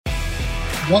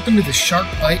Welcome to the Shark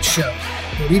Bite Show,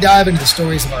 where we dive into the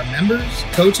stories of our members,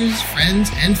 coaches,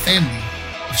 friends, and family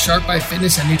of Shark Bite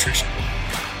Fitness and Nutrition.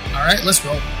 All right, let's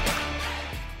roll.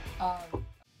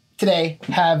 Today,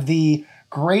 have the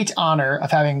great honor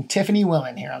of having Tiffany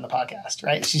Willin here on the podcast,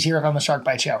 right? She's here on the Shark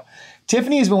Bite Show.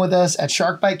 Tiffany has been with us at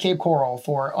Shark Bite Cape Coral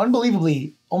for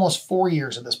unbelievably almost 4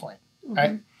 years at this point,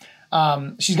 right?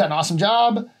 She's got an awesome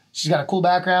job. She's got a cool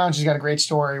background. She's got a great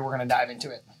story. We're going to dive into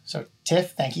it. So,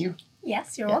 Tiff, thank you.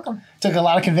 Yes, you're welcome. Took a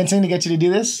lot of convincing to get you to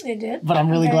do this. It did. But I'm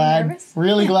really glad. Nervous.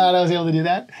 Really glad I was able to do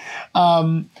that.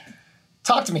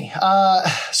 Talk to me.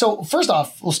 So first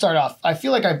off, we'll start off. I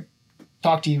feel like I've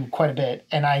talked to you quite a bit,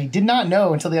 and I did not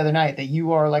know until the other night that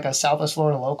you are like a Southwest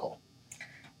Florida local.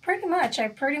 Pretty much. I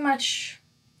pretty much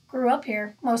grew up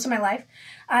here most of my life.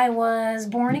 I was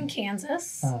born in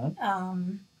Kansas.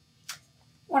 When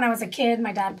I was a kid,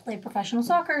 my dad played professional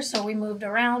soccer, so we moved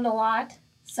around a lot.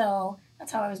 So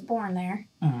that's how I was born there.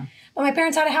 But my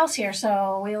parents had a house here,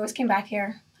 so we always came back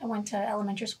here. I went to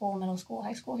elementary school, middle school,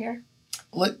 high school here.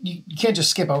 You can't just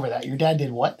skip over that. Your dad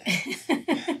did what?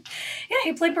 Yeah,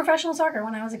 he played professional soccer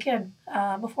when I was a kid.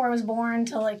 Before I was born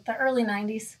till like the early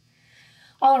 90s.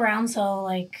 All around, so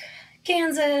like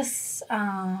Kansas,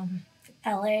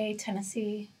 LA,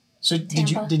 Tennessee. So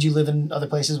did you live in other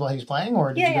places while he was playing,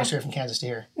 or did you go straight from Kansas to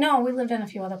here? No, we lived in a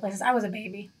few other places. I was a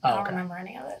baby. I don't remember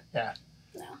any of it. Yeah.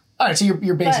 No. All right, so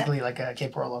you're basically like a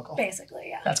Cape Coral local. Basically,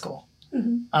 yeah. That's cool.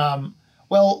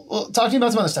 Well, talk to me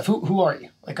about some other stuff. Who are you?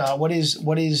 Like, what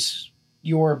is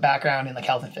your background in like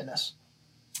health and fitness?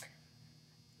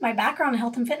 My background in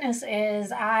health and fitness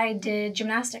is I did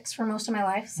gymnastics for most of my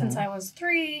life since I was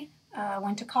 3.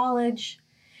 Went to college,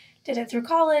 did it through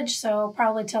college, so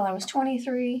probably till I was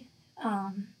 23.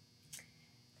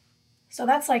 So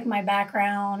that's like my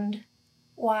background,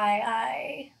 why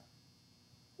I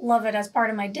love it as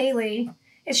part of my daily.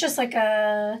 It's just like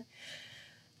a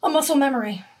muscle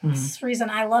memory. That's the reason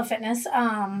I love fitness.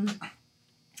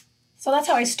 So that's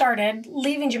how I started.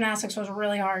 Leaving gymnastics was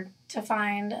really hard to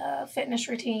find a fitness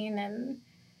routine, and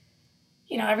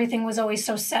everything was always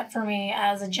so set for me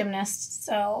as a gymnast.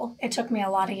 So it took me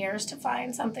a lot of years to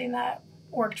find something that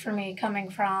worked for me, coming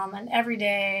from an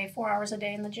everyday 4 hours a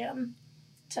day in the gym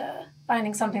to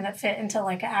finding something that fit into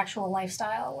like an actual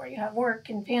lifestyle where you have work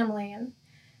and family and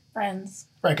friends.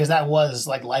 Right, because that was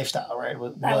like lifestyle, right?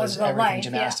 That was everything life,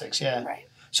 gymnastics, yeah. Right.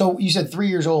 So you said 3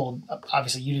 years old.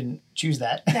 Obviously, you didn't choose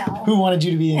that. No. Who wanted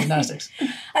you to be in gymnastics?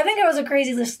 I think I was a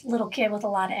crazy little kid with a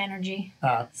lot of energy.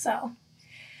 So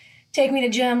take me to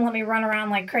gym, let me run around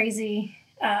like crazy.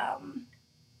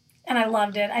 And I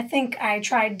loved it. I think I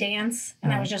tried dance,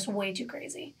 and I was just way too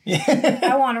crazy.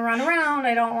 I want to run around.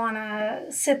 I don't want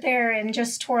to sit there and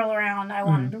just twirl around. I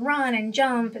wanted to run and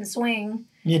jump and swing.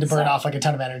 You had to burn off like a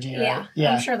ton of energy, right?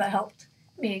 Yeah, I'm sure that helped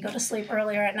me go to sleep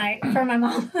earlier at night for my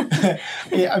mom.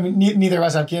 Yeah, I mean, neither of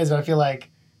us have kids, but I feel like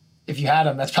if you had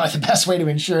them, that's probably the best way to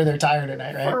ensure they're tired at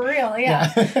night, right? For real, yeah.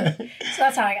 So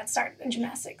that's how I got started in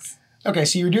gymnastics. Okay,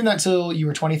 so you were doing that till you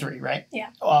were 23, right?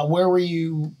 Yeah.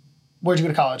 Where'd you go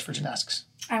to college for gymnastics?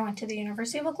 I went to the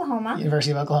University of Oklahoma.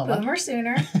 University of Oklahoma. Boomer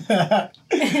Sooner.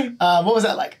 What was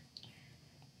that like?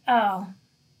 Oh,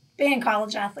 being a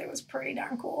college athlete was pretty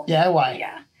darn cool. Yeah, why?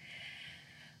 Yeah.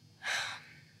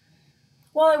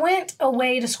 Well, I went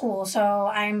away to school, so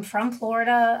I'm from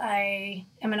Florida. I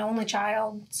am an only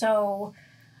child, so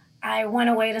I went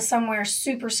away to somewhere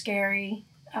super scary.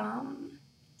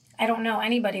 I don't know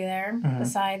anybody there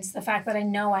besides the fact that I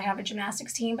know I have a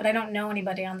gymnastics team, but I don't know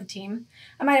anybody on the team.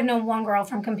 I might have known one girl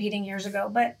from competing years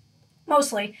ago, but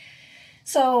mostly.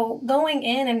 So going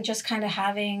in and just kind of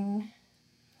having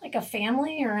like a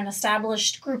family or an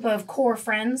established group of core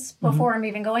friends before I'm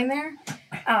even going there,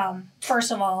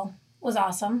 first of all, was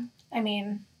awesome. I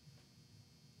mean,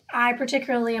 I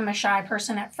particularly am a shy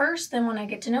person at first. Then when I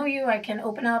get to know you, I can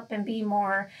open up and be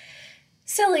more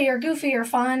silly or goofy or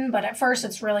fun. But at first,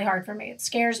 it's really hard for me. It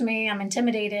scares me. I'm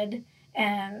intimidated,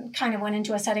 and kind of went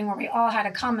into a setting where we all had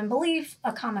a common belief,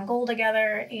 a common goal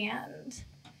together, and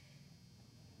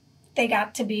they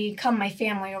got to become my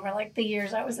family over like the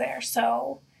years I was there.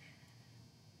 So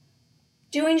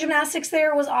doing gymnastics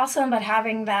there was awesome, but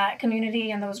having that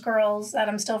community and those girls that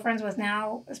I'm still friends with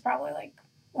now is probably like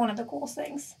one of the coolest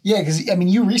things. Yeah, because I mean,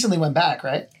 you recently went back,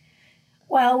 right?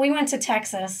 Well, we went to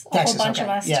Texas, a whole bunch of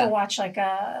us, to watch like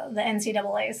the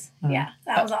NCAAs. Yeah,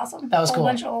 that was awesome. That was cool. A whole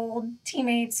bunch of old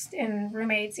teammates and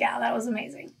roommates. Yeah, that was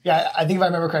amazing. Yeah, I think if I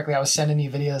remember correctly, I was sending you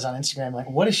videos on Instagram like,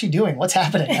 what is she doing? What's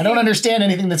happening? I don't understand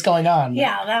anything that's going on.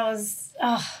 Yeah, that was,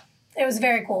 it was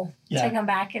very cool to come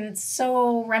back. And it's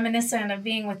so reminiscent of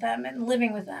being with them and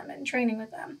living with them and training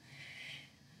with them.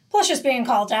 Plus, just being a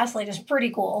college athlete is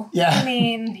pretty cool. Yeah. I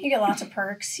mean, you get lots of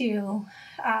perks.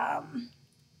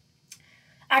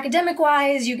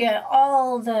 Academic-wise, you get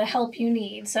all the help you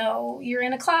need. So you're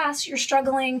in a class, you're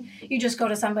struggling, you just go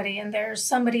to somebody, and there's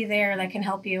somebody there that can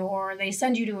help you, or they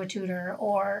send you to a tutor,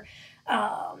 or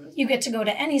you get to go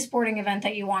to any sporting event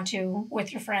that you want to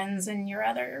with your friends and your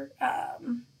other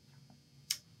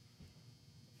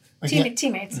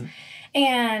teammates. Mm-hmm.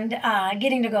 And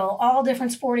getting to go all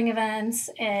different sporting events,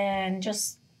 and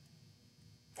just,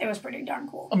 it was pretty darn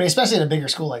cool. I mean, especially at a bigger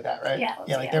school like that, right?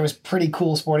 Yeah. There was pretty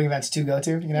cool sporting events to go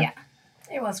to, you know? Yeah,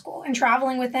 it was cool. And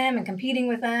traveling with them and competing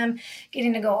with them,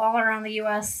 getting to go all around the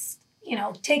U.S., you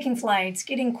know, taking flights,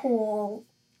 getting cool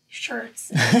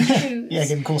shirts and shoes. Yeah,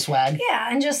 getting cool swag. Yeah,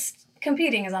 and just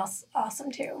competing is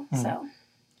awesome too, so...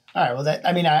 All right. Well,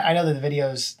 I know that the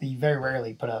videos that you very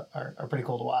rarely put up are pretty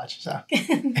cool to watch. So,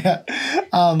 yeah.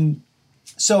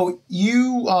 So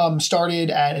you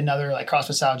started at another like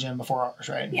CrossFit style gym before ours,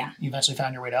 right? Yeah. You eventually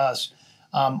found your way to us.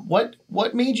 What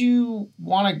made you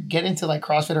want to get into like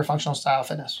CrossFit or functional style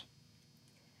fitness?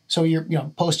 So you're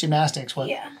post gymnastics. What?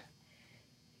 Yeah.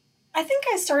 I think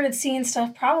I started seeing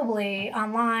stuff probably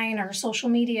online or social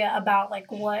media about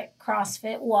like what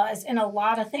CrossFit was, and a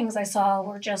lot of things I saw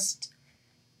were just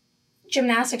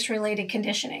gymnastics related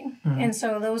conditioning. Mm-hmm. And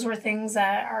so those were things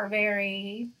that are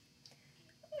very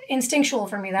instinctual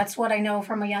for me. That's what I know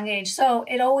from a young age. So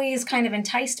it always kind of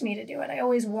enticed me to do it. I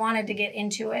always wanted to get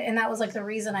into it. And that was like the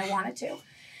reason I wanted to.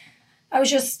 I was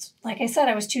just, like I said,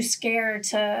 I was too scared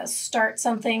to start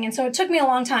something. And so it took me a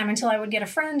long time until I would get a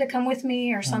friend to come with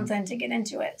me or something to get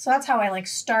into it. So that's how I like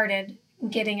started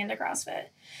getting into CrossFit.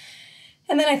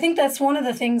 And then I think that's one of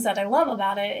the things that I love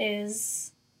about it is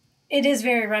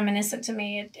very reminiscent to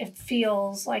me. It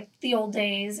feels like the old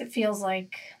days. It feels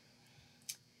like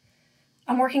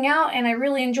I'm working out and I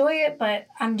really enjoy it, but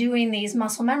I'm doing these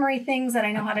muscle memory things that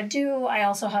I know how to do. I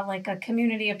also have like a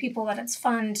community of people that it's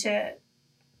fun to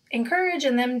encourage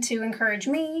and them to encourage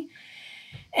me.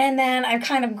 And then I've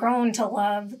kind of grown to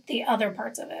love the other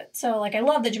parts of it. So like I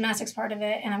love the gymnastics part of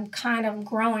it, and I'm kind of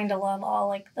growing to love all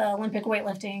like the Olympic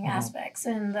weightlifting aspects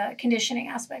and the conditioning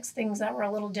aspects, things that were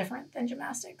a little different than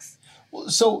gymnastics. Well,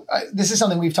 so this is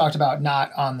something we've talked about,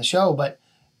 not on the show, but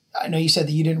I know you said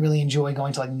that you didn't really enjoy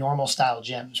going to like normal style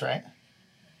gyms, right?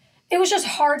 It was just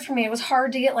hard for me. It was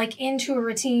hard to get like into a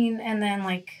routine and then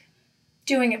like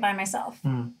doing it by myself.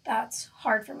 That's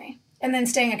hard for me. And then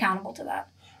staying accountable to that.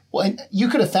 Well, and you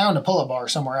could have found a pull-up bar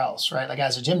somewhere else, right? Like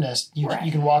as a gymnast, you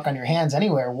can walk on your hands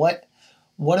anywhere. What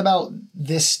about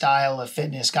this style of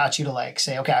fitness got you to like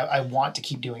say, okay, I want to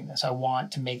keep doing this. I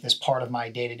want to make this part of my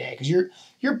day-to-day. Because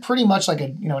you're pretty much like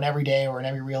an everyday or an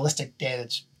every realistic day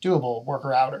that's doable,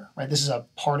 worker outer, right? This is a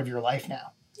part of your life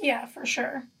now. Yeah, for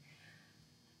sure.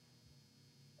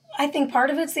 I think part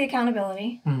of it's the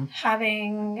accountability,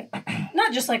 having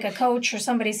not just like a coach or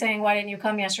somebody saying, why didn't you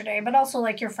come yesterday, but also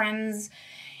like your friends.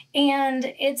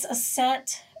 And it's a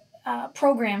set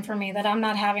program for me that I'm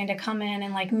not having to come in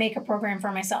and like make a program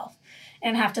for myself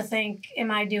and have to think,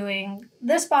 am I doing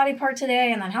this body part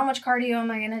today? And then how much cardio am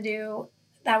I going to do?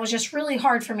 That was just really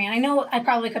hard for me. And I know I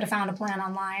probably could have found a plan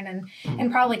online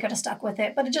and probably could have stuck with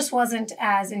it, but it just wasn't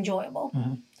as enjoyable.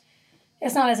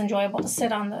 It's not as enjoyable to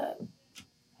sit on the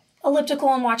elliptical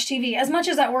and watch TV. As much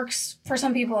as that works for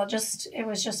some people, it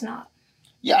was just not.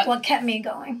 Yeah, what kept me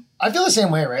going. I feel the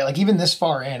same way, right? Like even this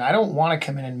far in, I don't want to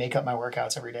come in and make up my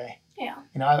workouts every day. Yeah.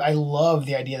 I love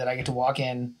the idea that I get to walk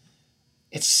in,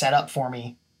 it's set up for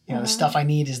me. The stuff I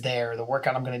need is there. The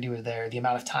workout I'm going to do is there. The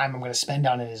amount of time I'm going to spend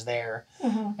on it is there.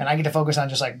 And I get to focus on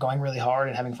just like going really hard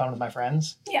and having fun with my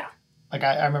friends. Yeah. Like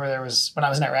I remember when I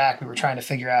was in Iraq, we were trying to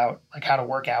figure out like how to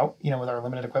work out, with our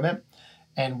limited equipment.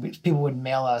 And people would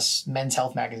mail us Men's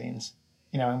Health magazines,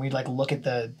 and we'd like look at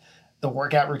the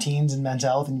workout routines in Men's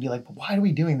Health and be like, but why are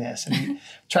we doing this? And you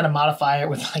try to modify it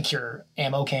with like your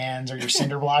ammo cans or your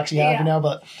cinder blocks you have,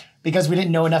 but because we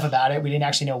didn't know enough about it, we didn't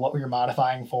actually know what we were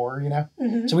modifying for,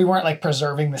 So we weren't like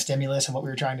preserving the stimulus and what we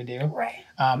were trying to do. Right.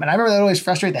 And I remember that always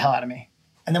frustrated the hell out of me.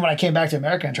 And then when I came back to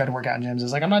America and tried to work out in gyms, I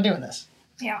was like, I'm not doing this.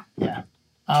 Yeah. Yeah.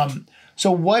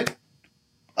 So what,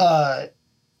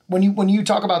 when you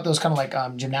talk about those kind of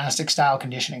like gymnastic style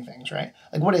conditioning things, right?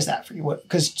 Like what is that for you?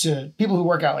 Because to people who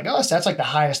work out like us, that's like the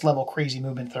highest level crazy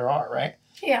movement there are, right?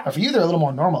 Yeah. But for you, they're a little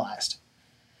more normalized.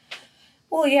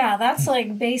 Well, yeah, that's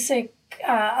like basic.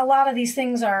 A lot of these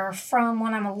things are from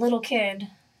when I'm a little kid.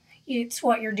 It's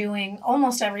what you're doing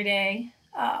almost every day.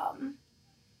 I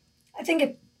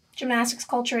think gymnastics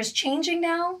culture is changing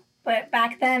now, but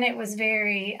back then it was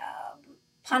very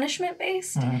punishment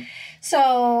based.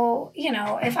 So,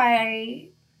 if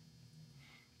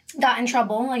got in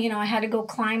trouble. You know, I had to go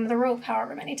climb the rope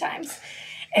however many times.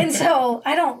 And so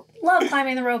I don't love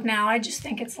climbing the rope now. I just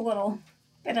think it's a little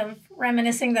bit of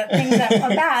reminiscing that things that are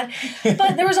bad.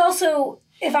 But there was also,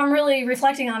 if I'm really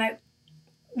reflecting on it,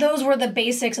 those were the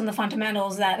basics and the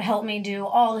fundamentals that helped me do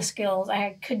all the skills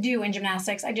I could do in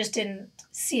gymnastics. I just didn't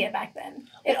see it back then.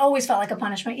 It always felt like a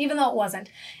punishment, even though it wasn't.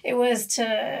 It was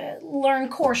to learn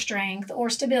core strength or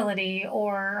stability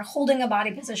or holding a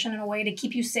body position in a way to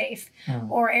keep you safe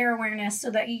or air awareness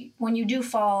so that when you do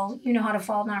fall, you know how to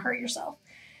fall, not hurt yourself.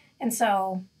 And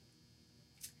so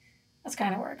that's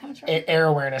kind of where it comes from. Air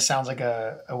awareness sounds like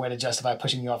a way to justify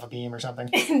pushing you off a beam or something.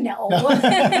 No.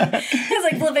 It's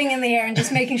like flipping in the air and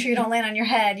just making sure you don't land on your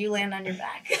head, you land on your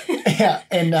back. Yeah.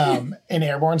 And in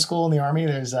airborne school in the Army,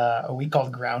 there's a week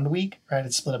called Ground Week, right?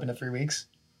 It's split up into 3 weeks.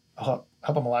 I hope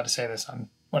I'm allowed to say this on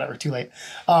whatever, too late.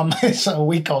 It's a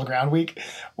week called Ground Week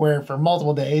where for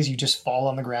multiple days you just fall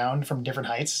on the ground from different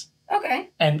heights. Okay.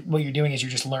 And what you're doing is you're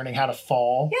just learning how to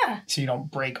fall. Yeah. So you don't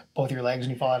break both your legs when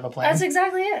you fall out of a plane. That's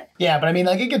exactly it. Yeah, but I mean,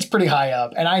 like, it gets pretty high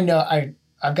up. And I know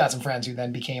I've got some friends who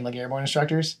then became, like, airborne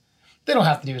instructors. They don't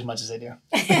have to do as much as they do.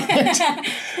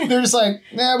 They're just like,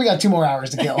 we got 2 more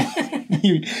hours to kill.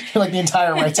 You're like, the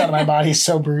entire right side of my body is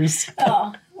so bruised.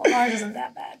 Oh, well, ours isn't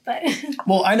that bad, but...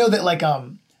 Well, I know that, like,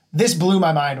 this blew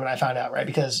my mind when I found out, right?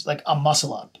 Because, like, a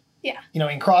muscle up. Yeah. You know,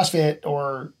 in CrossFit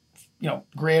or... you know,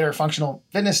 greater functional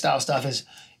fitness style stuff is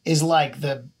like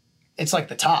it's like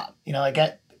the top, you know,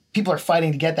 like people are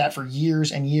fighting to get that for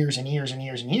years and years and years and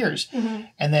years and years. Mm-hmm.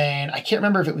 And then I can't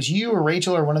remember if it was you or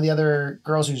Rachel or one of the other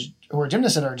girls who are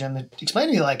gymnasts at our gym that explained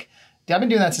to me, like, I've been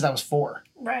doing that since I was 4.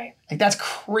 Right. Like, that's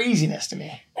craziness to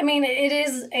me. I mean, it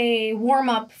is a warm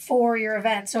up for your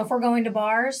event. So if we're going to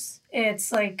bars,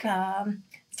 it's like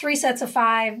 3 sets of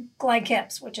 5 glide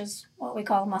kips, which is what we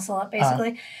call a muscle up,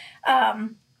 basically.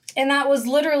 And that was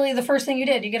literally the first thing you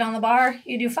did. You get on the bar,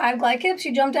 you do 5 glide kips,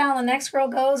 you jump down, the next girl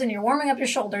goes, and you're warming up your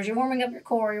shoulders, you're warming up your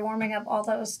core, you're warming up all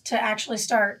those to actually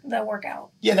start the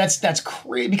workout. Yeah, that's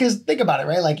crazy. Because think about it,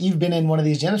 right? Like, you've been in one of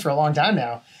these gyms for a long time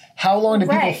now. How long do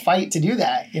people fight to do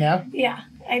that, you know? Yeah,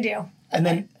 I do. And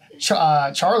then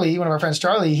Charlie, one of our friends,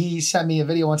 Charlie, he sent me a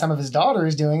video one time of his daughter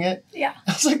is doing it. Yeah.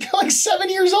 I was like, they're like 7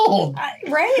 years old.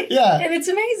 Right? Yeah. And it's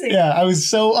amazing. Yeah. I was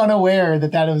so unaware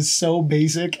that was so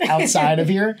basic outside of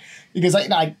here because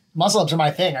like muscle ups are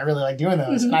my thing. I really like doing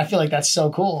those. And I feel like that's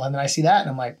so cool. And then I see that and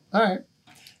I'm like, all right,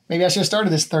 maybe I should have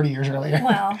started this 30 years earlier.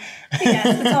 Well,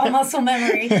 yes, it's all muscle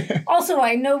memory. Also,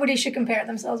 why nobody should compare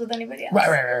themselves with anybody else.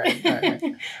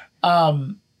 Right.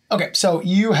 Okay, so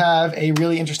you have a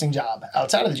really interesting job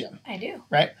outside of the gym. I do.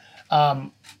 Right?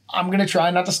 I'm going to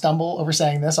try not to stumble over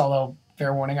saying this, although,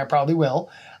 fair warning, I probably will.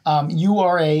 You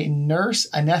are a nurse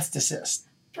anesthetist.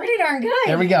 Pretty darn good.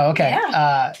 There we go. Okay.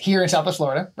 Yeah. Here in Southwest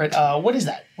Florida. Right? What is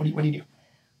that? What do you do?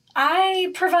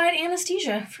 I provide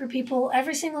anesthesia for people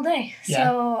every single day. Yeah.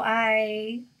 So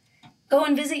I go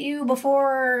and visit you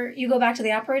before you go back to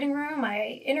the operating room.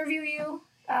 I interview you.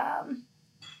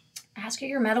 Ask you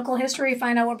your medical history,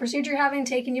 find out what procedure you're having,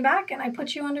 taking you back, and I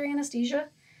put you under anesthesia.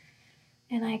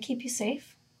 And I keep you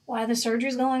safe while the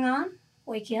surgery's going on,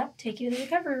 wake you up, take you to the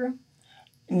recovery room.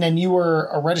 And then you were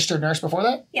a registered nurse before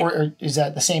that? Yeah. Or is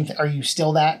that the same thing? Are you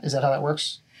still that? Is that how that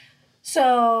works?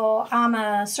 So I'm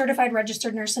a certified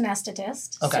registered nurse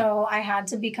anesthetist. Okay. So I had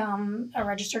to become a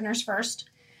registered nurse first.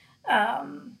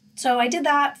 So I did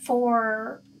that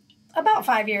for about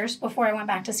 5 years before I went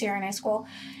back to CRNA school.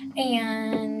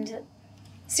 And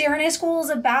CRNA school is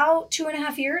about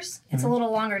 2.5 years. It's a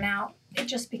little longer now. It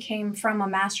just became from a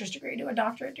master's degree to a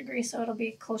doctorate degree, so it'll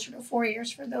be closer to 4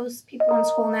 years for those people in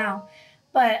school now.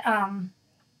 But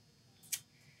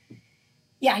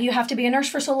yeah, you have to be a nurse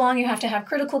for so long. You have to have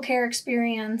critical care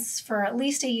experience for at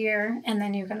least a year, and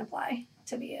then you can apply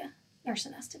to be a nurse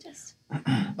anesthetist.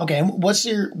 Okay, and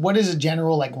what is a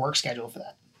general like work schedule for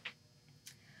that?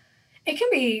 It can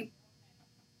be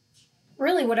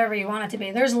really whatever you want it to be.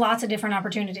 There's lots of different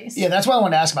opportunities. Yeah, that's why I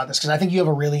wanted to ask about this, because I think you have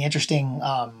a really interesting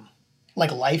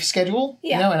like life schedule.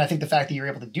 Yeah. You know, and I think the fact that you're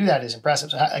able to do that is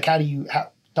impressive. So how do you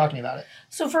talk to me about it?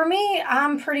 So for me,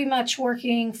 I'm pretty much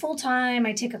working full time.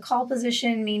 I take a call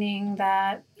position, meaning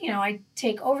that, I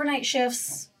take overnight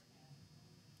shifts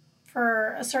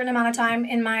for a certain amount of time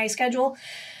in my schedule.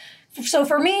 So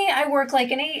for me, I work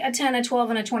like an 8, a 10, a 12,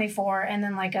 and a 24, and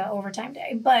then like a overtime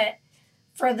day. But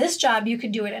for this job, you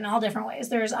could do it in all different ways.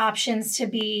 There's options to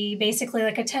be basically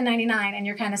like a 1099, and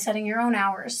you're kind of setting your own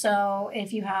hours. So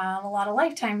if you have a lot of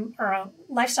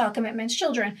lifestyle commitments,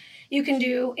 children, you can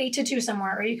do 8 to 2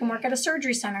 somewhere, or you can work at a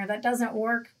surgery center that doesn't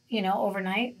work,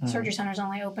 overnight. Surgery center's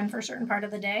only open for a certain part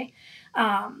of the day.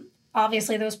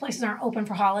 obviously those places aren't open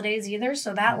for holidays either,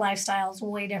 so that lifestyle is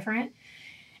way different.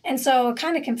 And so it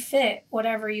kind of can fit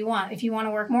whatever you want. If you want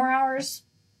to work more hours,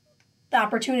 the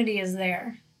opportunity is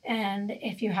there. And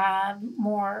if you have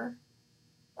more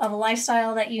of a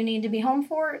lifestyle that you need to be home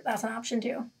for, that's an option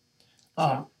too.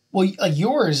 Well, like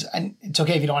yours, and it's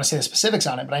okay if you don't want to say the specifics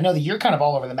on it, but I know that you're kind of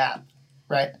all over the map,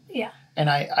 right? Yeah. And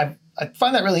I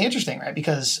find that really interesting, right?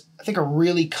 Because I think a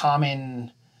really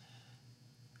common,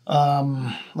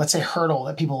 let's say, hurdle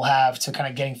that people have to kind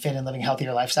of getting fit and living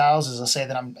healthier lifestyles is they'll say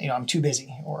that I'm too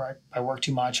busy, or I work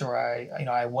too much, or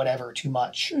I whatever too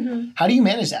much. Mm-hmm. How do you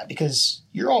manage that? Because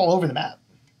you're all over the map.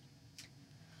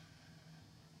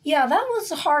 Yeah, that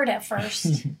was hard at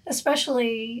first,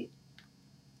 especially.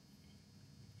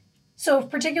 So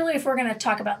particularly if we're going to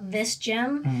talk about this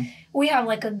gym, we have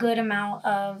like a good amount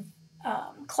of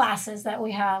classes that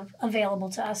we have available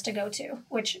to us to go to,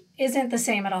 which isn't the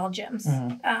same at all gyms.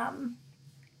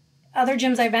 Other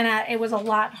gyms I've been at, it was a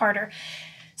lot harder.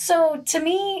 So to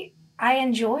me, I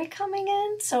enjoy coming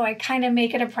in, so I kind of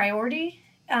make it a priority.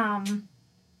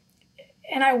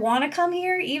 And I want to come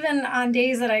here even on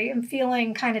days that I am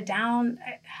feeling kind of down.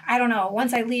 I don't know.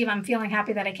 Once I leave, I'm feeling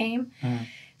happy that I came.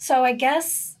 So I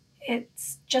guess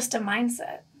it's just a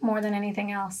mindset more than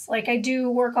anything else. Like, I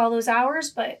do work all those hours,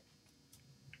 but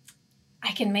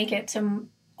I can make it to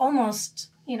almost,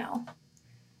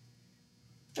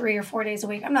 3 or 4 days a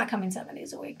week. I'm not coming 7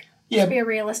 days a week. Yeah. To be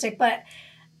realistic, but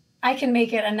I can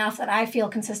make it enough that I feel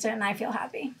consistent and I feel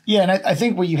happy. Yeah, and I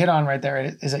think what you hit on right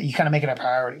there is that you kind of make it a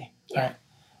priority. Yeah.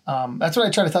 Right? That's what I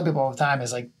try to tell people all the time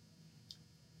is like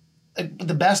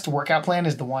the best workout plan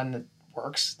is the one that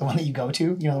works, the one that you go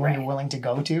to, the one you're willing to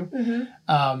go to.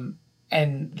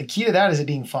 And the key to that is it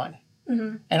being fun.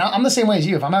 And I'm the same way as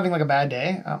you. If I'm having like a bad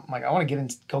day, I'm like, I want to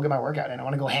go get my workout in. I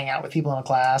want to go hang out with people in a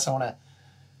class. I want to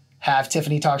have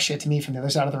Tiffany talk shit to me from the other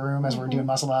side of the room as we're doing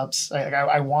muscle ups.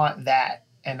 I want that.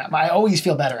 And I always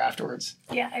feel better afterwards.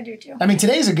 Yeah, I do too. I mean,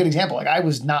 today's a good example. Like, I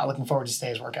was not looking forward to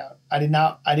today's workout. I did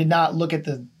not look at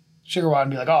the sugar watt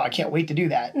and be like, oh, I can't wait to do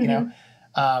that,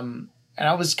 And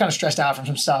I was kind of stressed out from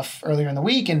some stuff earlier in the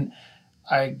week, and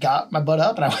I got my butt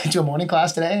up and I went to a morning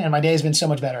class today, and my day has been so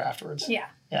much better afterwards. Yeah.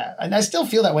 Yeah. And I still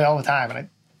feel that way all the time. And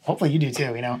hopefully you do too,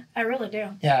 I really do.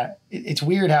 Yeah. It's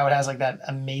weird how it has like that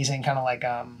amazing kind of like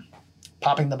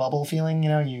popping the bubble feeling,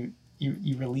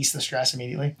 you release the stress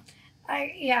immediately.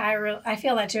 I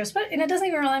feel that too. And it doesn't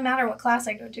even really matter what class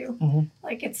I go to.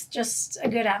 Like, it's just a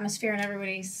good atmosphere and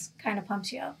everybody's kind of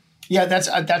pumps you up. Yeah, that's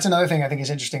another thing I think is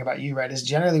interesting about you, right? Is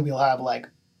generally we'll have like,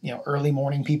 early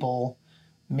morning people,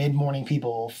 mid-morning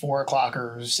people, 4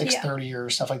 o'clockers, 6:30 or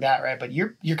stuff like that, right? But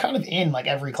you're kind of in like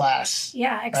every class.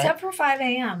 Yeah, except for 5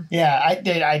 a.m. Yeah,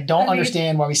 I don't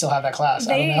understand why we still have that class.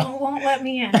 They I don't know. won't let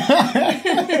me in.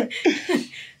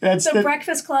 The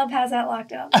Breakfast Club has that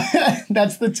locked up.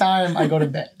 That's the time I go to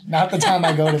bed, not the time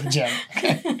I go to the gym.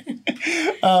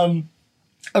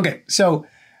 Okay, so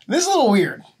this is a little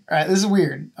weird. All right, this is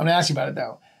weird. I'm going to ask you about it,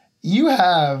 though. You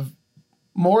have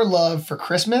more love for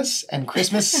Christmas and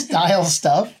Christmas-style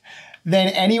stuff than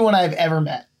anyone I've ever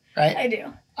met, right? I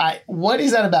do. What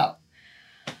is that about?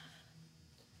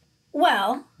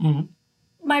 Well,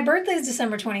 my birthday is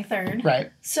December 23rd.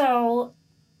 Right. So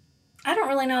I don't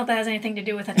really know if that has anything to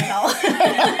do with it at all.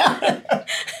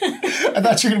 I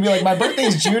thought you were going to be like, my birthday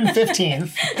is June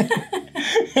 15th.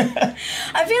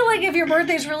 I feel like if your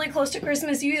birthday's really close to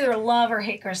Christmas, you either love or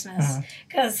hate Christmas.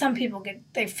 Because some people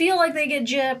they feel like they get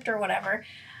gypped or whatever.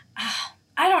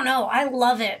 I don't know. I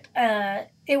love it.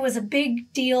 It was a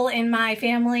big deal in my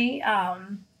family.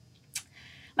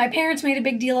 My parents made a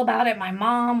big deal about it. My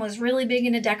mom was really big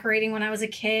into decorating when I was a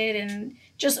kid and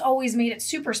just always made it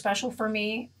super special for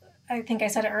me. I think I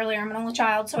said it earlier, I'm an only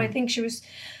child, so I think she was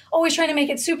always trying to make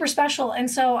it super special.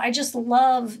 And so I just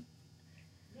love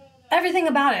everything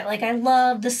about it. Like, I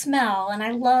love the smell, and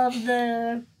I love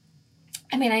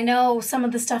I know some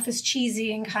of the stuff is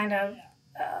cheesy and kind of,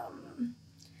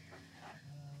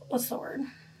 what's the word?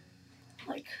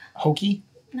 Like, hokey?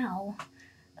 No.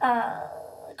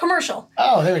 Commercial.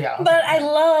 Oh, there we go. But I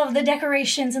love the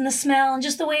decorations and the smell and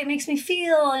just the way it makes me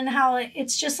feel and how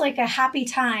it's just like a happy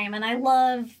time. And I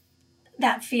love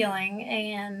that feeling.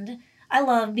 And I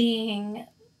love being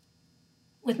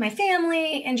with my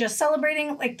family and just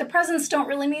celebrating. Like, the presents don't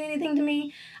really mean anything to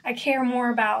me. I care more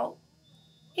about,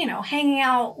 hanging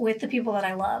out with the people that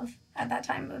I love at that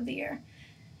time of the year.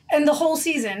 And the whole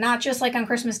season, not just like on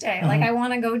Christmas Day. Like, I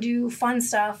want to go do fun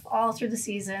stuff all through the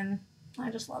season. I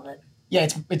just love it. Yeah,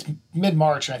 it's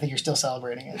mid-March, and I think you're still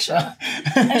celebrating it. So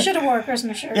I should have wore a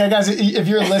Christmas shirt. Yeah, guys, if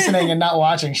you're listening and not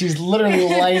watching, she's literally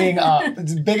lighting up.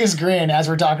 It's the biggest grin as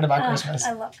we're talking about Christmas.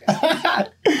 I love Christmas.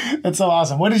 That's so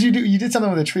awesome. What did you do? You did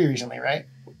something with a tree recently, right?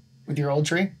 With your old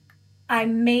tree? I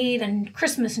made a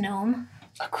Christmas gnome.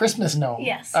 A Christmas gnome?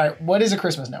 Yes. All right, what is a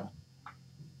Christmas gnome?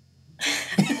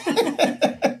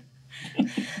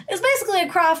 It's basically a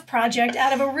craft project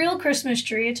out of a real Christmas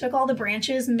tree. I took all the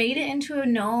branches, made it into a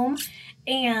gnome,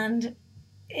 and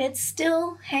it's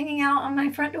still hanging out on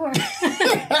my front door.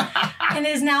 And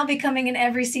is now becoming an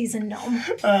every season gnome.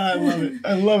 I love it.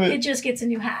 I love it. It just gets a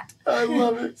new hat. I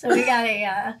love it. So we got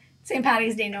a St.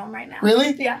 Patty's Day gnome right now.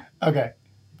 Really? Yeah. Okay.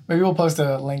 Maybe we'll post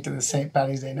a link to the St.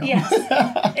 Patty's Day gnome. Yes.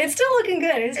 It's still looking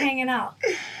good. It's hanging out.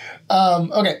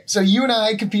 Okay, so you and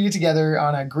I competed together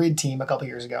on a grid team a couple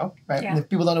years ago, right? Yeah. And if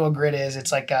people don't know what grid is,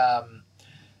 it's like a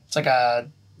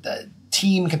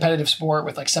team competitive sport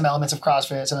with like some elements of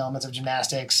CrossFit, some elements of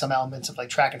gymnastics, some elements of like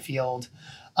track and field,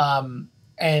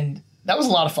 and that was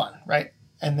a lot of fun, right?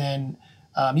 And then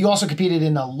you also competed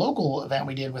in a local event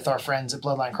we did with our friends at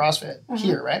Bloodline CrossFit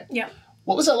here, right? Yeah.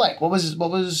 What was that like? What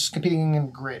was competing in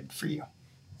grid for you?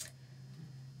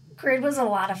 Grid was a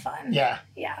lot of fun. Yeah.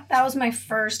 Yeah. That was my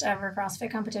first ever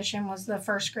CrossFit competition, was the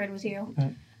first grid with you.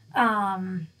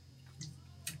 Mm-hmm.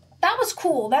 That was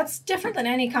cool. That's different than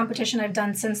any competition I've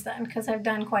done since then, because I've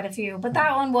done quite a few. But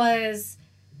that one was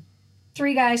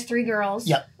 3 guys, 3 girls.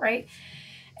 Yep. Right?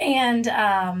 And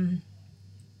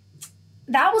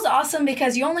that was awesome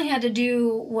because you only had to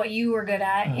do what you were good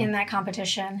at in that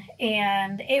competition.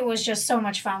 And it was just so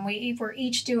much fun. We were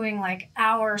each doing like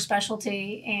our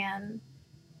specialty and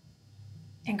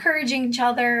encouraging each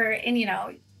other. And, you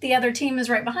know, the other team is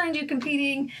right behind you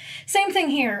competing. Same thing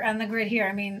here on the grid here.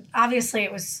 I mean, obviously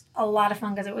it was a lot of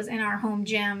fun because it was in our home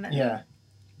gym. And,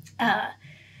 Yeah.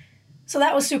 So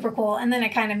that was super cool. And then it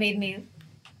kind of made me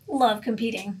love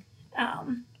competing.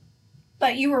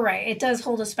 But you were right. It does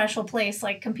hold a special place,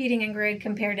 like competing in grid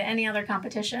compared to any other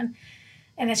competition.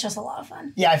 And it's just a lot of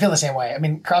fun. Yeah, I feel the same way. I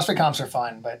mean, CrossFit comps are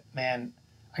fun, but man,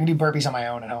 I can do burpees on my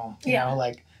own at home. You know,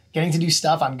 like getting to do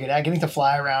stuff I'm good at, getting to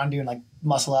fly around doing like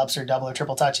muscle ups or double or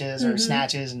triple touches or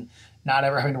snatches and not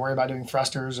ever having to worry about doing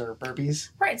thrusters or burpees.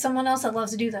 Right. Someone else that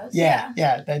loves to do those. Yeah.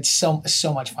 That's so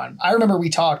much fun. I remember we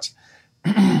talked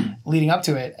leading up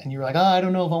to it and you were like, oh, I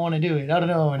don't know if I want to do it. I don't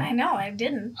know. And I know. I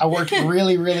didn't. I worked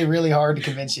really, really, really hard to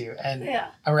convince you. And I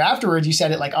remember afterwards you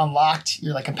said it like unlocked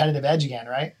your like competitive edge again,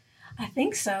 right? I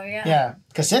think so, yeah. Yeah.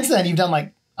 Because since then you've done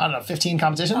like, I don't know, 15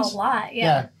 competitions? A lot,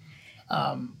 yeah.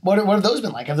 What have those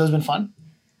been like? Have those been fun?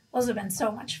 Those have been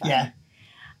so much fun. Yeah.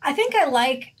 I think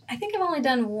I've only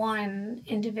done one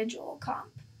individual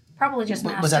comp. Probably just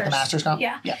Masters. Was that the Masters comp?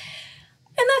 Yeah. Yeah.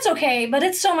 And that's okay, but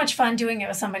it's so much fun doing it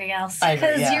with somebody else.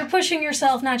 Because you're pushing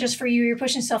yourself not just for you, you're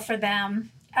pushing yourself for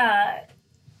them.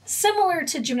 Similar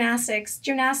to gymnastics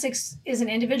is an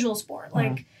individual sport.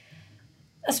 Like,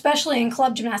 especially in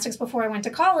club gymnastics before I went to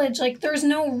college, like there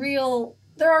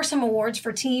are some awards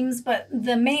for teams, but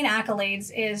the main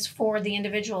accolades is for the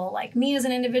individual. Like me as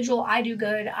an individual, I do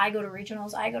good. I go to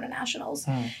regionals. I go to nationals.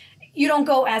 You don't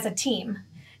go as a team.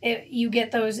 You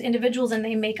get those individuals and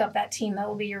they make up that team. That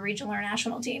will be your regional or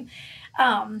national team.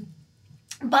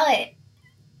 But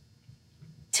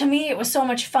to me, it was so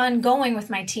much fun going with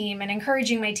my team and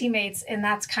encouraging my teammates. And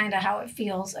that's kind of how it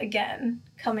feels, again,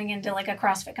 coming into like a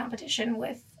CrossFit competition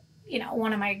with, you know,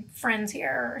 one of my friends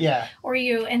here or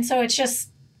you. And so it's just,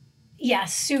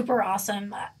 super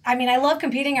awesome. I mean, I love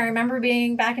competing. I remember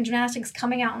being back in gymnastics,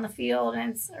 coming out on the field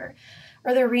and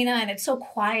or the arena, and it's so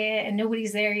quiet and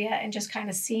nobody's there yet, and just kind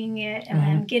of seeing it and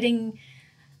then getting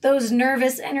those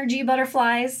nervous energy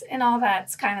butterflies and all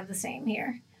that's kind of the same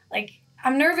here. Like,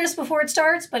 I'm nervous before it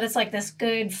starts, but it's like this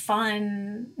good,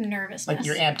 fun nervousness. Like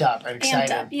you're amped up, right?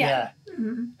 Excited. Amped up, yeah.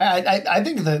 I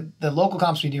think the local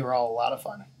comps we do are all a lot of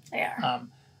fun. They are.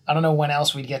 I don't know when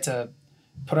else we'd get to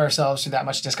put ourselves through that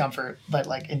much discomfort, but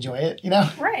like enjoy it, you know?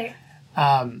 Right.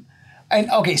 And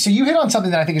okay, so you hit on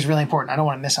something that I think is really important. I don't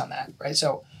want to miss on that, right?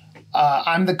 So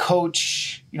I'm the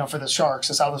coach, you know, for the Sharks,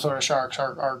 the South Florida Sharks,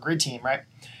 our grid team, right?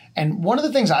 And one of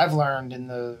the things I've learned in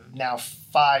the now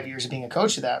 5 years of being a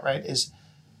coach to that, right, is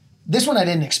this one I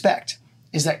didn't expect,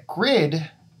 is that grid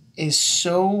is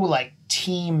so like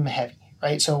team heavy,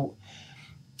 right? So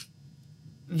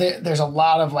there's a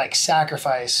lot of like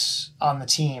sacrifice on the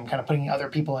team, kind of putting other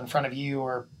people in front of you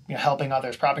or, you know, helping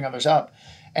others, propping others up.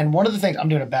 And one of the things, I'm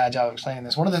doing a bad job of explaining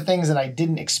this, one of the things that I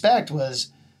didn't expect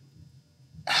was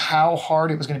how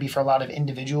hard it was going to be for a lot of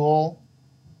individual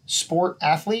sport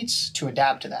athletes to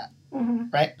adapt to that,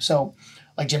 right? So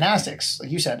like gymnastics,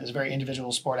 like you said, is a very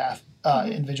individual sport,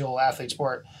 individual athlete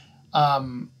sport.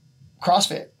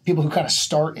 CrossFit, people who kind of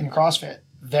start in CrossFit,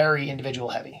 very individual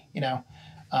heavy,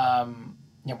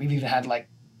 we've even had like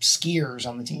skiers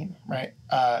on the team, right?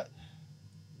 A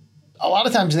lot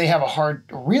of times they have a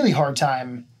really hard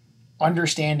time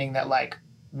understanding that like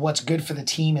what's good for the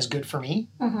team is good for me,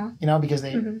 because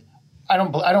I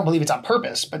don't believe it's on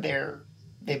purpose, but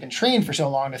they've been trained for so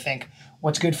long to think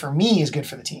what's good for me is good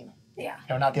for the team. Yeah.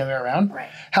 Not the other way around. Right.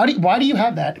 Why do you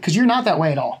have that? Because you're not that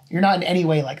way at all. You're not in any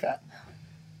way like that.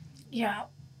 Yeah.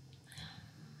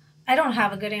 I don't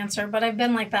have a good answer, but I've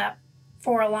been like that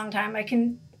for a long time. I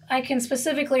can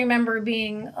specifically remember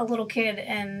being a little kid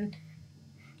and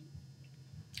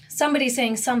somebody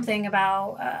saying something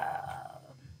about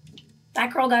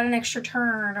that girl got an extra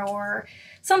turn or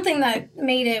something that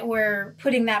made it where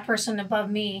putting that person above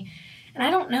me. And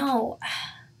I don't know.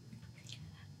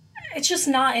 It's just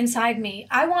not inside me.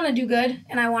 I want to do good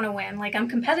and I want to win. Like, I'm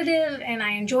competitive and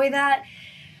I enjoy that.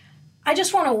 I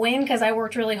just want to win because I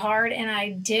worked really hard and I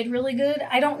did really good.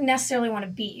 I don't necessarily want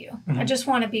to beat you. I just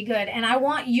want to be good. And I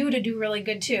want you to do really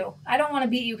good too. I don't want to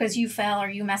beat you because you fell or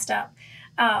you messed up.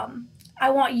 I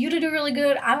want you to do really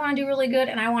good. I want to do really good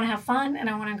and I want to have fun and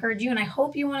I want to encourage you and I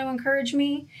hope you want to encourage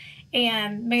me,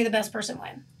 and may the best person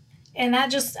win. And that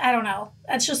just, I don't know.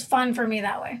 That's just fun for me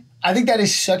that way. I think that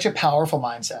is such a powerful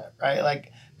mindset, right?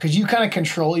 Like, because you kind of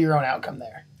control your own outcome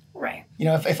there. Right.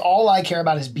 If all I care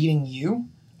about is beating you,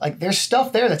 like there's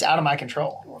stuff there that's out of my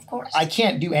control. Well, of course. I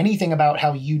can't do anything about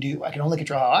how you do. I can only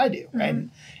control how I do, right?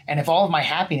 And if all of my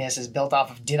happiness is built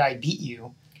off of did I beat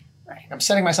you, right, I'm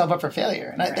setting myself up for failure.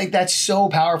 And I think that's so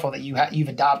powerful that you've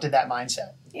adopted that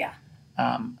mindset. Yeah.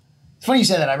 It's funny you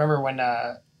say that. I remember when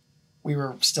we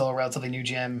were still a relatively new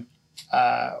gym,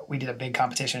 we did a big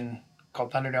competition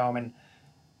called Thunderdome, and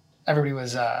everybody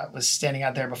was standing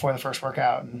out there before the first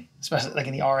workout, and especially like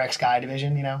in the RX guy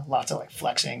division, lots of like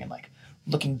flexing and like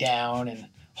looking down and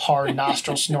hard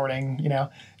nostril snorting, and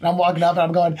I'm walking up and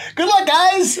I'm going, "Good luck,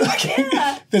 guys!"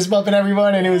 Fist bumping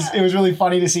everyone, and it was really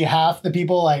funny to see half the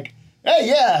people like, "Hey,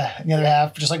 yeah," and the other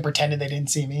half just like pretended they didn't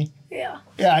see me. Yeah.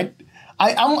 Yeah.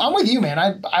 I'm with you, man.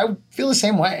 I feel the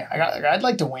same way. I'd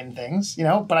like to win things,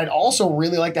 but I'd also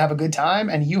really like to have a good time,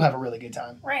 and you have a really good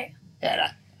time. Right.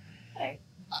 Yeah.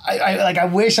 I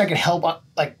wish I could help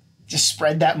like just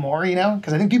spread that more,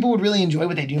 because I think people would really enjoy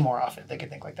what they do more often if they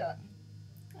could think like that.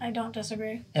 I don't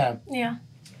disagree. Yeah. Yeah.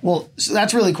 Well, so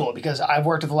that's really cool because I've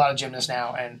worked with a lot of gymnasts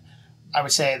now, and I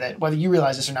would say that whether you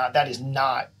realize this or not, that is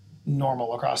not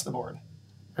normal across the board.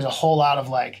 There's a whole lot of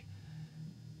like,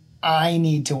 I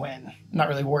need to win. I'm not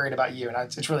really worried about you, and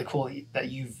it's really cool that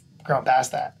you've grown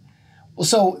past that. Well,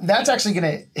 so that's actually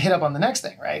going to hit up on the next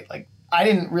thing, right? Like, I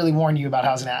didn't really warn you about how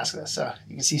I was going to ask this, so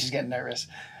you can see she's getting nervous.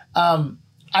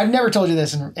 I've never told you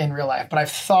this in real life, but I've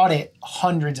thought it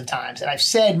hundreds of times, and I've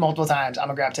said multiple times, I'm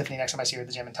going to grab Tiffany next time I see her at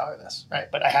the gym and tell her this,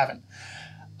 right? But I haven't.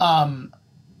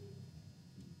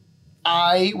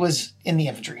 I was in the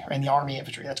infantry, right? In the Army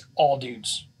infantry. That's all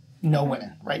dudes. No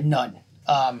women, right? None.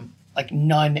 Like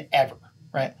none ever,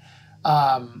 right?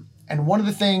 And one of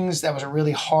the things that was a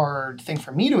really hard thing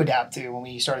for me to adapt to when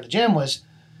we started the gym was,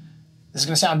 this is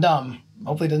going to sound dumb,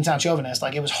 hopefully it doesn't sound chauvinist,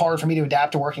 like it was hard for me to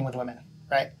adapt to working with women,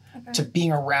 right? Okay. To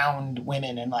being around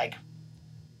women and like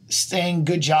saying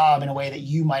good job in a way that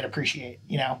you might appreciate,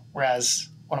 whereas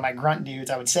one of my grunt dudes,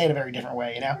 I would say it a very different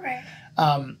way,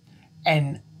 Right.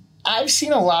 And I've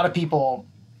seen a lot of people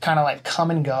kind of like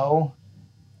come and go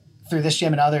through this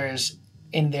gym and others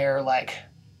in their like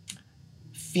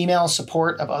female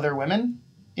support of other women,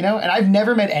 and I've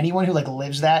never met anyone who like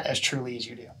lives that as truly as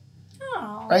you do.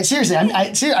 Oh. Right? Seriously,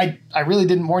 I really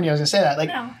didn't warn you I was going to say that. Like,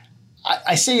 no.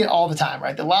 I say it all the time,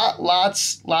 right?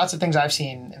 Lots of things I've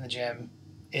seen in the gym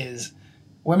is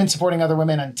women supporting other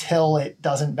women until it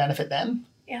doesn't benefit them.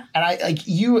 Yeah. And I like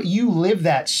you live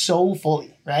that so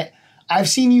fully, right? I've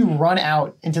seen you run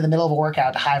out into the middle of a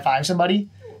workout to high five somebody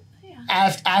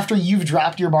after you've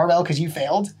dropped your barbell because you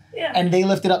failed, and they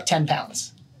lifted up 10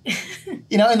 pounds.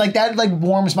 And like that like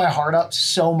warms my heart up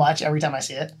so much every time I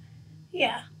see it.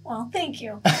 Yeah. Well, thank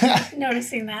you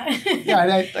noticing that.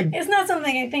 Yeah, it's not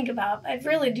something I think about. I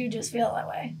really do just feel that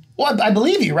way. Well, I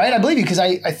believe you, right? I believe you because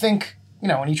I think,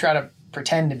 when you try to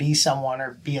pretend to be someone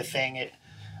or be a thing, it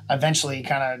eventually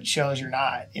kind of shows you're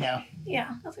not,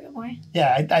 Yeah, that's a good point.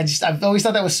 Yeah, I've always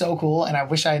thought that was so cool, and I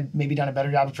wish I had maybe done a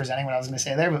better job of presenting what I was going to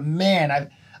say there. But man,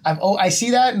 I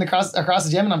see that across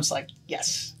the gym, and I'm just like,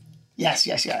 yes.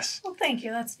 Well, thank you.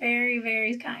 That's very,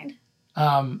 very kind.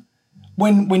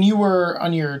 When you were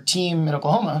on your team in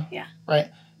Oklahoma,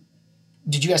 right?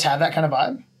 Did you guys have that kind of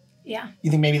vibe? Yeah. You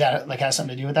think maybe that like has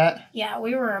something to do with that? Yeah,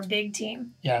 we were a big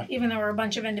team. Yeah. Even though we were a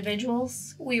bunch of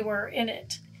individuals, we were in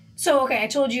it So, okay, I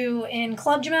told you in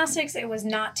club gymnastics, it was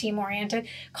not team-oriented.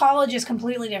 College is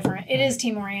completely different. It is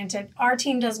team-oriented. Our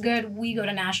team does good. We go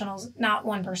to nationals. Not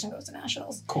one person goes to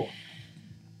nationals. Cool.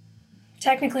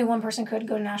 Technically, one person could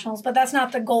go to nationals, but that's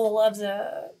not the goal of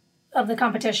the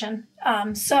competition.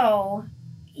 So,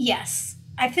 yes.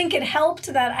 I think it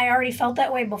helped that I already felt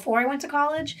that way before I went to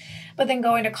college, but then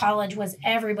going to college was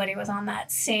everybody was on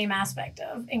that same aspect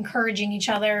of encouraging each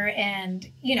other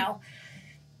and,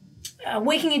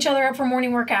 waking each other up for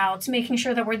morning workouts, making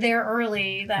sure that we're there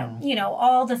early, that,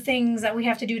 all the things that we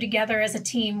have to do together as a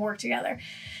team work together.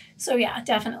 So, yeah,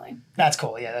 definitely. That's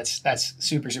cool. Yeah, that's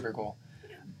super, super cool.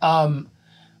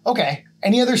 Okay.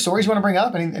 Any other stories you want to bring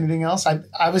up? Anything else?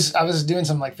 I was doing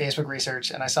some like Facebook research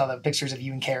and I saw the pictures of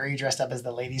you and Carrie dressed up as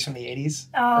the ladies from the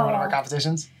 80s for one of our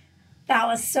competitions. That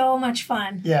was so much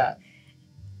fun. Yeah.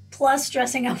 Plus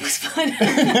dressing up was fun.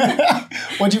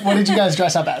 What did you guys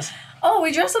dress up as? Oh,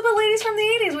 we dressed up as ladies from the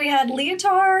 80s. We had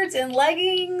leotards and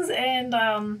leggings and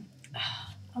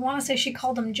I want to say she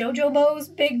called them JoJo bows,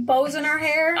 big bows in her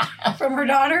hair from her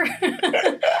daughter.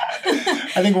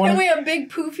 I think we had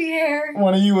big poofy hair.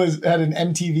 One of you had an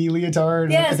MTV leotard.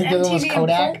 Yes, I think MTV the other one was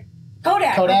Kodak.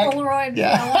 Kodak. Or Polaroid.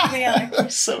 Yeah. One or the other. That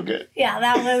was so good. Yeah,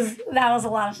 that was a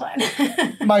lot of fun.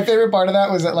 My favorite part of that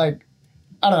was that, like,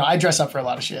 I don't know, I dress up for a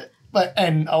lot of shit.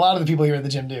 And a lot of the people here at the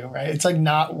gym do, right? It's like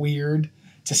not weird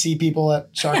to see people at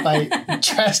Shark Bite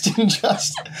dressed in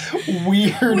just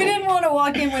weird. We didn't want to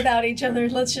walk in without each other.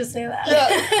 Let's just say that.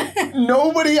 Yeah.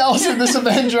 Nobody else in this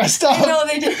event dressed up. No,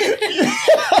 they didn't.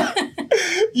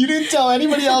 You didn't tell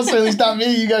anybody else, or at least not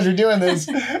me, you guys were doing this.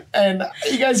 And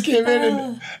you guys came in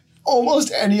and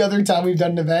almost any other time we've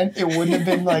done an event, it wouldn't have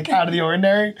been like out of the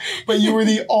ordinary. But you were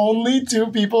the only 2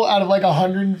 people out of like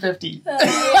 150. But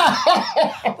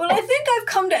I think I've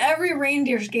come to every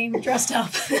reindeer's game dressed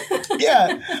up.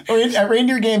 Yeah. At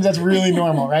reindeer games, that's really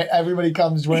normal, right? Everybody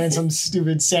comes wearing some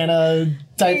stupid Santa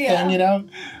type thing,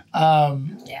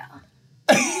 Yeah.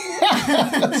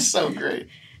 That's so great.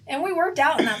 And we worked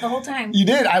out in that the whole time. You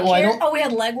did? We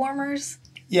had leg warmers.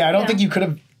 Yeah, I don't think you could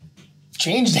have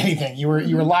changed anything. You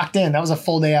were locked in. That was a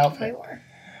full day outfit. We were.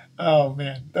 Oh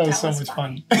man, that was so much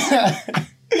fun.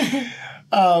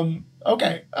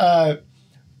 Okay.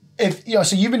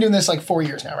 So you've been doing this like 4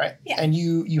 years now, right? Yeah. And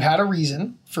you had a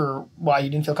reason for why you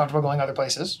didn't feel comfortable going other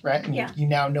places, right? And you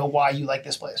now know why you like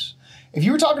this place. If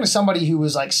you were talking to somebody who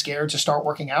was like scared to start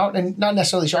working out, and not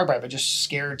necessarily Shark Bite, but just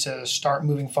scared to start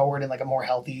moving forward in like a more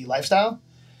healthy lifestyle,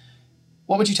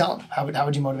 what would you tell them? How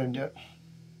would you motivate them to do it?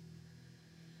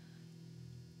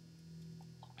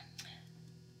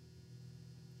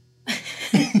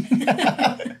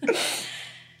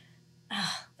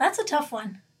 That's a tough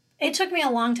one. It took me a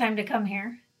long time to come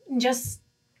here, just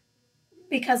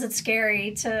because it's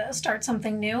scary to start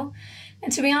something new.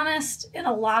 And to be honest, in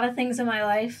a lot of things in my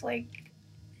life, like,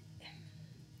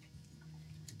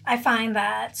 I find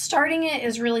that starting it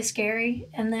is really scary.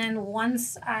 And then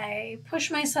once I push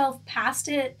myself past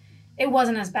it, it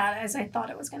wasn't as bad as I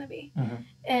thought it was going to be. Mm-hmm.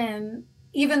 And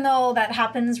even though that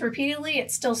happens repeatedly,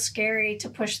 it's still scary to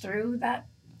push through that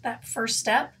first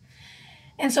step.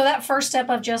 And so that first step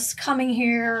of just coming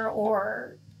here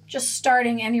or just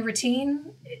starting any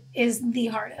routine is the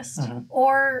hardest. Mm-hmm.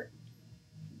 Or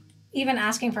even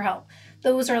asking for help.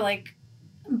 Those are like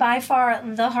by far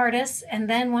the hardest. And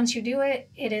then once you do it,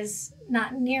 it is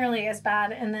not nearly as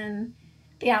bad. And then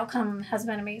the outcome has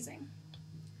been amazing.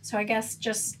 So I guess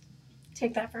just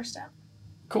take that first step.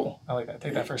 Cool. I like that.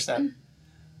 Take that first step.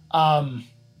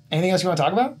 Anything else you want to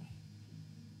talk about?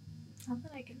 Not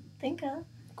that I can think of.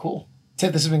 Cool.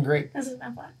 Tiff, this has been great. This has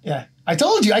been fun. Yeah. I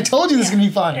told you this is going to be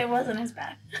fun. It wasn't as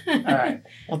bad. All right.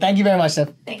 Well, thank you very much, Tiff.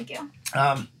 Thank you.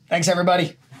 Thanks,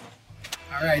 everybody.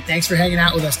 All right. Thanks for hanging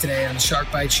out with us today on the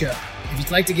Shark Bite Show. If you'd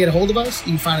like to get a hold of us,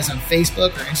 you can find us on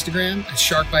Facebook or Instagram at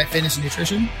Shark Bite Fitness and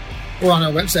Nutrition, or on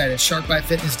our website at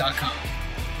sharkbitefitness.com.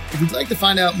 If you'd like to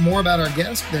find out more about our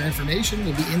guests, their information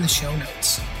will be in the show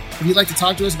notes. If you'd like to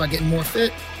talk to us about getting more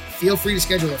fit, feel free to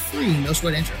schedule a free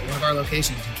no-sweat intro at one of our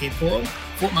locations in Cape Coral,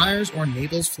 Fort Myers, or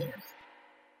Naples, Florida.